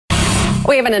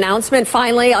We have an announcement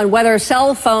finally on whether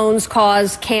cell phones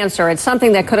cause cancer. It's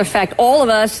something that could affect all of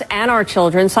us and our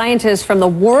children. Scientists from the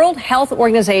World Health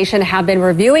Organization have been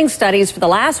reviewing studies for the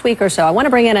last week or so. I want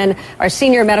to bring in our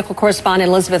senior medical correspondent,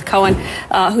 Elizabeth Cohen,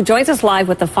 who joins us live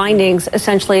with the findings.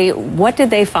 Essentially, what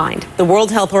did they find? The World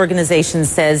Health Organization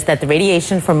says that the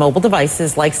radiation from mobile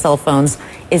devices like cell phones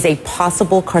is a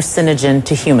possible carcinogen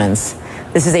to humans.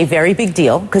 This is a very big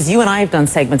deal because you and I have done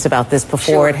segments about this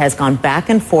before. Sure. It has gone back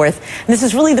and forth. And this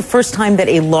is really the first time that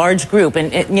a large group,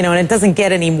 and it doesn't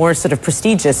get any more sort of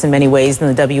prestigious in many ways than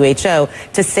the W.H.O,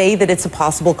 to say that it's a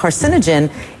possible carcinogen.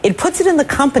 It puts it in the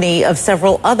company of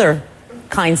several other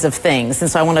kinds of things. And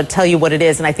so I want to tell you what it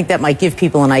is, and I think that might give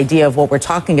people an idea of what we're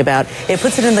talking about. It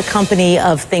puts it in the company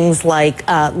of things like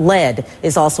lead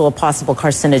is also a possible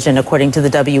carcinogen, according to the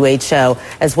WHO,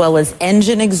 as well as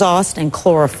engine exhaust and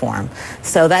chloroform.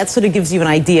 So that sort of gives you an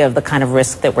idea of the kind of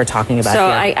risk that we're talking about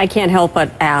here. So I can't help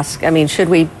but ask, I mean, should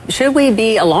we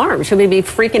be alarmed? Should we be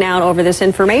freaking out over this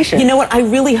information? You know what? I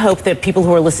really hope that people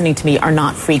who are listening to me are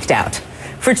not freaked out.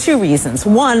 For two reasons.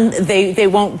 One, they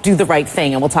won't do the right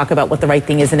thing, and we'll talk about what the right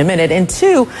thing is in a minute. And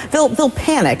two, they'll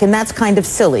panic, and that's kind of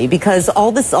silly because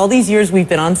all these years we've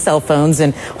been on cell phones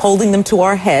and holding them to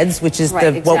our heads, which is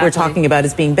exactly what we're talking about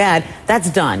as being bad.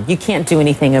 That's done. You can't do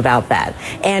anything about that.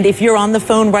 And if you're on the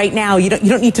phone right now, you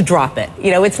don't need to drop it. You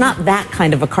know, it's not that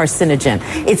kind of a carcinogen.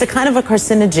 It's a kind of a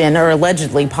carcinogen, or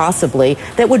allegedly, possibly,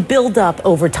 that would build up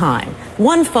over time.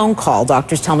 One phone call,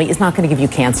 doctors tell me, is not going to give you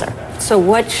cancer. So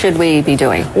what should we be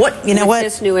doing? With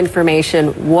this new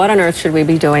information, what on earth should we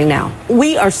be doing now?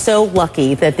 We are so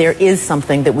lucky that there is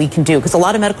something that we can do, because a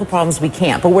lot of medical problems we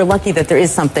can't, but we're lucky that there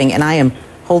is something, and I am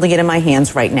holding it in my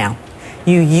hands right now.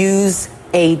 You use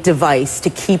a device to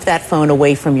keep that phone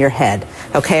away from your head.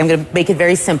 Okay, I'm going to make it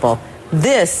very simple.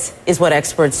 This is what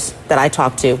experts that I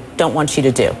talk to don't want you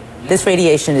to do. This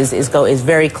radiation is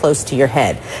very close to your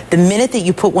head. The minute that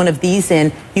you put one of these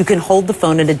in, you can hold the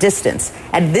phone at a distance.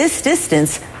 At this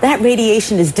distance, that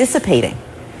radiation is dissipating.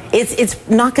 It's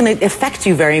not going to affect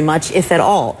you very much, if at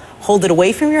all. Hold it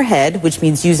away from your head, which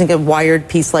means using a wired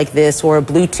piece like this or a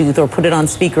Bluetooth, or put it on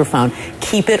speakerphone.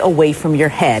 Keep it away from your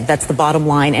head. That's the bottom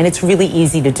line, and it's really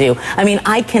easy to do. I mean,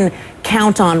 I can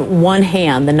count on one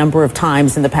hand the number of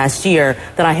times in the past year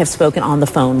that I have spoken on the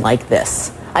phone like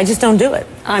this. I just don't do it.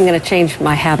 I'm going to change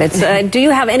my habits. Do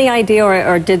you have any idea,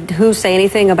 or did WHO say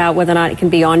anything about whether or not it can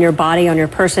be on your body, on your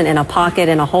person, in a pocket,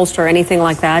 in a holster, anything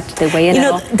like that? Did they weigh in at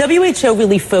all? WHO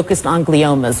really focused on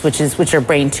gliomas, which are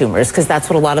brain tumors, because that's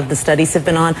what a lot of the studies have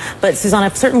been on. But, Suzanne,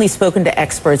 I've certainly spoken to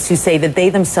experts who say that they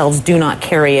themselves do not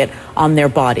carry it on their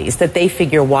bodies, that they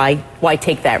figure why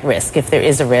take that risk if there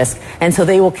is a risk, and so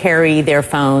they will carry their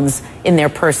phones in their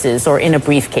purses or in a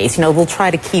briefcase. You know, they'll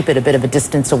try to keep it a bit of a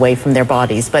distance away from their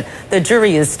bodies, but the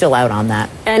jury is still out on that.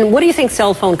 And what do you think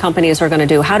cell phone companies are going to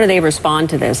do? How do they respond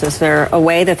to this? Is there a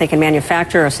way that they can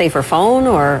manufacture a safer phone,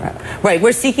 or? Right,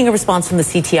 we're seeking a response from the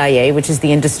CTIA, which is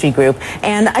the industry group,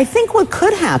 and I think what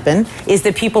could happen is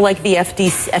that people like the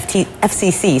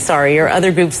FCC, or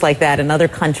other groups like that in other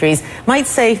countries might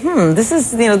say, this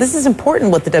is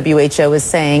important what the WHO is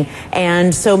saying,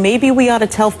 and so maybe we ought to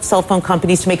tell cell phone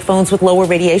companies to make phones with lower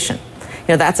radiation.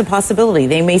 You know, that's a possibility.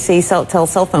 They may say, tell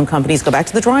cell phone companies, go back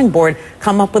to the drawing board,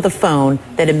 come up with a phone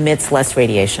that emits less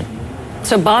radiation.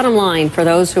 So bottom line, for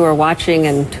those who are watching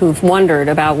and who've wondered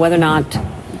about whether or not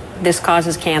this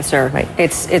causes cancer, right,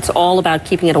 it's all about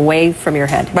keeping it away from your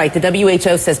head. Right. The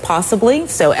WHO says possibly.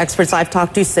 So experts I've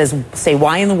talked to say,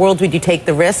 why in the world would you take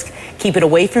the risk? Keep it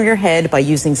away from your head by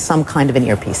using some kind of an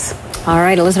earpiece. All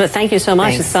right, Elizabeth, thank you so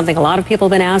much. Thanks. It's something a lot of people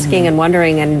have been asking and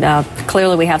wondering, and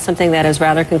clearly we have something that is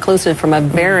rather conclusive from a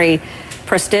very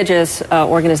prestigious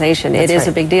organization. It is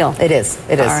a big deal. It is.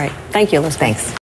 It is. All right. Thank you, Elizabeth. Thanks.